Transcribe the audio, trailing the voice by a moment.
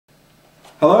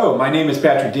Hello, my name is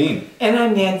Patrick Dean. And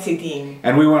I'm Nancy Dean.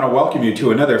 And we want to welcome you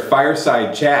to another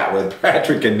fireside chat with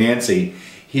Patrick and Nancy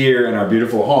here in our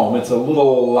beautiful home. It's a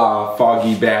little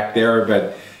foggy back there,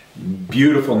 but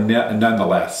beautiful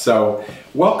nonetheless. So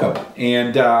welcome.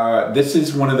 And this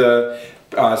is one of the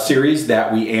series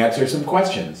that we answer some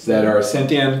questions that are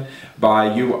sent in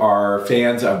by you, our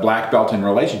fans of Black Belt in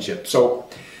Relationships. So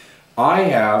I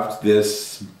have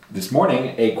this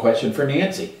morning a question for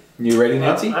Nancy. You ready,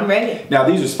 Nancy? I'm ready. Now,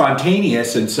 these are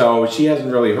spontaneous, and so she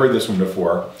hasn't really heard this one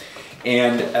before.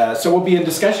 And so we'll be in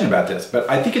discussion about this. But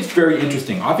I think it's very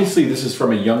interesting. Obviously, this is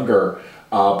from a younger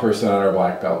person on our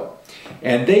Black Belt.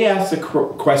 And they asked the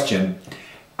question,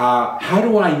 how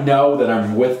do I know that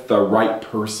I'm with the right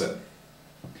person?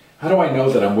 How do I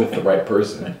know that I'm with the right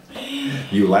person?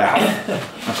 You laugh.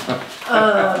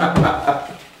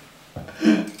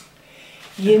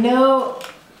 You know,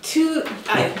 two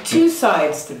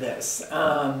sides to this.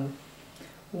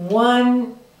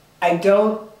 One, I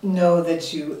don't know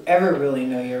that you ever really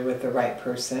know you're with the right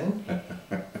person,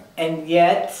 and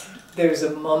yet there's a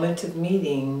moment of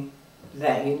meeting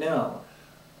that you know.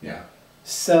 Yeah.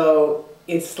 So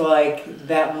it's like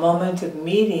that moment of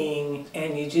meeting,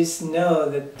 and you just know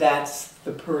that that's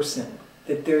the person.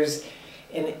 That there's,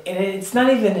 and it's not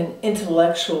even an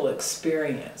intellectual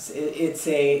experience. It's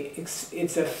a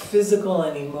physical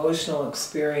and emotional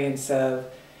experience of,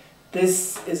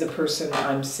 this is a person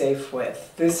I'm safe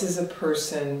with. This is a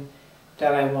person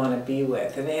that I want to be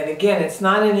with. And again, it's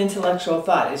not an intellectual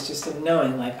thought. It's just a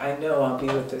knowing, like, I know I'll be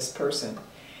with this person.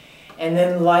 And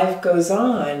then life goes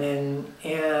on, and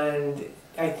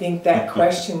I think that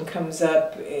question comes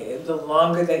up, the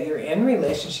longer that you're in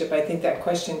relationship, I think that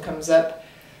question comes up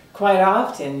quite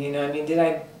often. You know, I mean, did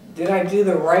I do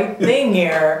the right thing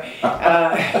here?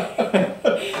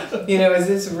 You know, is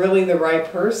this really the right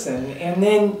person? And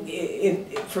then,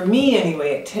 for me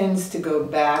anyway, it tends to go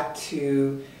back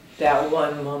to that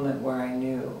one moment where I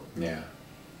knew. Yeah.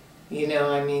 You know,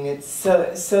 I mean, it's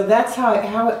so that's how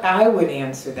I would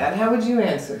answer that. How would you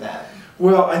answer that?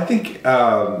 Well, I think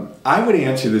I would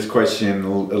answer this question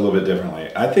a little bit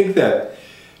differently. I think that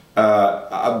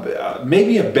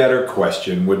maybe a better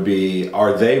question would be,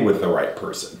 are they with the right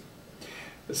person?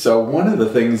 So one of the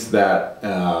things that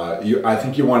I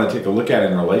think you want to take a look at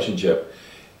in a relationship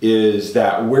is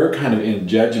that we're kind of in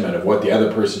judgment of what the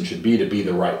other person should be to be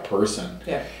the right person.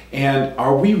 Yeah. And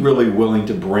are we really willing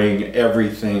to bring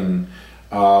everything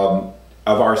of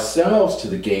ourselves to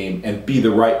the game and be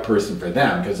the right person for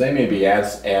them? Because they may be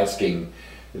asking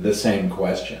the same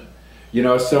question. You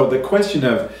know, so the question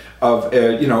of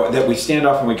you know, that we stand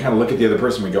off and we kind of look at the other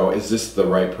person, we go, is this the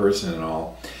right person and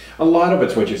all? A lot of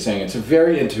it's what you're saying. It's a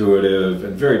very intuitive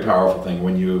and very powerful thing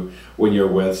when you're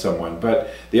with someone.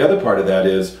 But the other part of that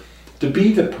is to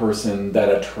be the person that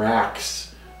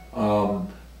attracts the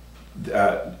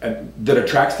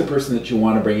person that you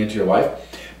want to bring into your life,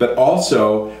 but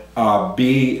also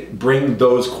bring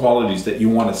those qualities that you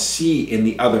want to see in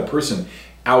the other person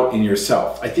out in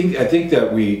yourself. I think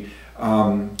that we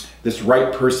this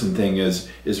right person thing is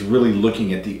really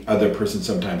looking at the other person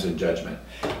sometimes in judgment.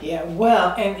 Yeah,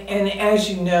 well, and as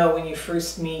you know, when you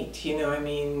first meet, you know, I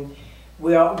mean,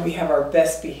 we have our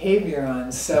best behavior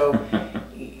on, so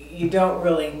you don't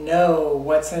really know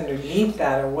what's underneath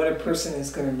that or what a person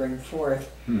is going to bring forth.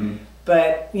 Mm-hmm.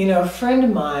 But, you know, a friend of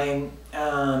mine,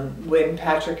 when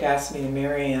Patrick asked me to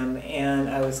marry him, and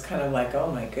I was kind of like,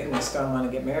 oh my goodness, do I want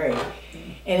to get married?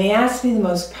 And he asked me the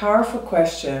most powerful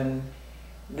question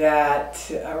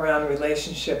that around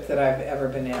relationship that I've ever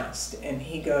been asked. And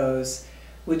he goes,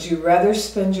 would you rather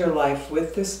spend your life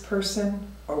with this person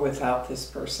or without this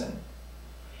person?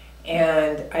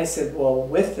 And I said, well,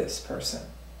 with this person.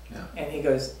 Yeah. And he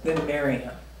goes, then marry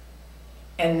him.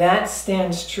 And that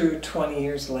stands true 20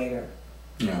 years later.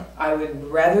 Yeah. I would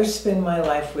rather spend my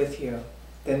life with you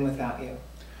than without you.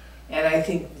 And I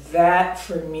think that,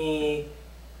 for me,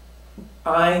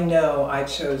 I know I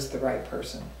chose the right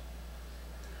person.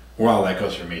 Well, that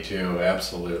goes for me too,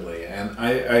 absolutely. And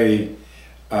I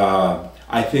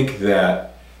think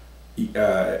that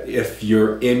if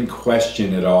you're in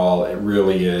question at all, it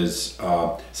really is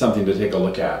something to take a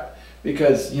look at,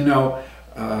 because you know,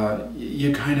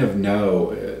 you kind of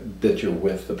know that you're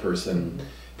with the person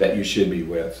that you should be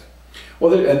with.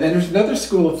 Well, and then there's another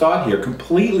school of thought here,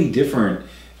 completely different,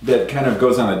 that kind of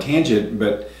goes on a tangent,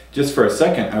 but just for a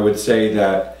second, I would say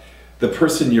that the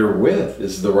person you're with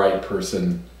is the right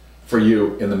person for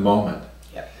you in the moment.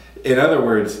 Yeah. In other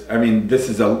words, I mean, this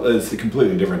is a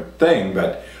completely different thing,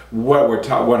 but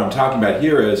what I'm talking about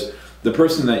here is the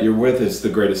person that you're with is the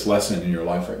greatest lesson in your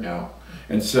life right now.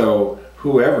 And so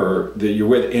whoever that you're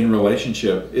with in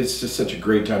relationship, it's just such a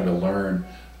great time to learn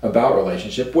about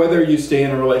relationship, whether you stay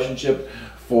in a relationship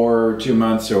for 2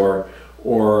 months or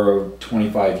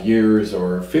 25 years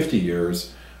or 50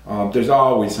 years. There's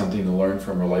always something to learn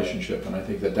from relationship, and I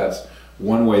think that that's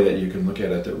one way that you can look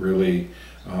at it that really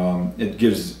it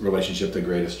gives relationship the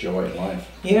greatest joy in life.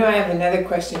 You know, I have another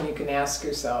question you can ask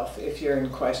yourself if you're in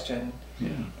question,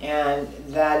 and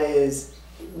that is,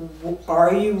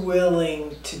 are you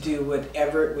willing to do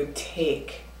whatever it would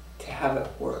take to have it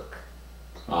work?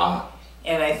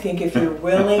 And I think if you're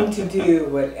willing to do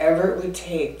whatever it would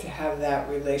take to have that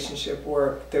relationship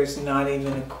work, there's not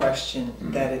even a question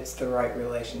that it's the right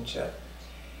relationship.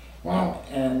 Wow.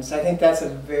 And so I think that's a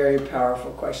very powerful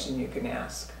question you can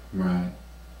ask. Right.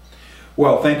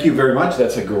 Well, thank you very much.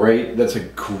 That's a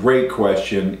great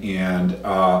question, and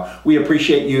we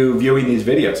appreciate you viewing these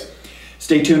videos.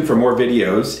 Stay tuned for more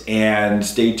videos, and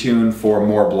stay tuned for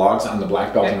more blogs on the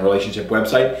Black Belt in Relationship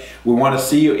website. We want to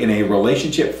see you in a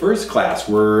Relationship First class.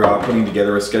 We're putting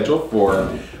together a schedule for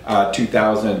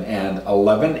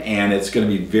 2011, and it's going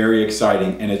to be very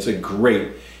exciting, and it's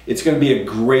going to be a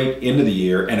great end of the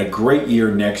year and a great year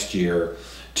next year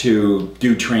to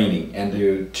do training and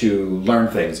to learn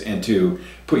things and to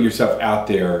put yourself out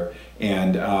there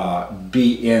and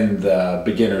be in the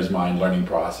beginner's mind learning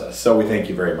process. So we thank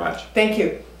you very much. Thank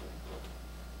you.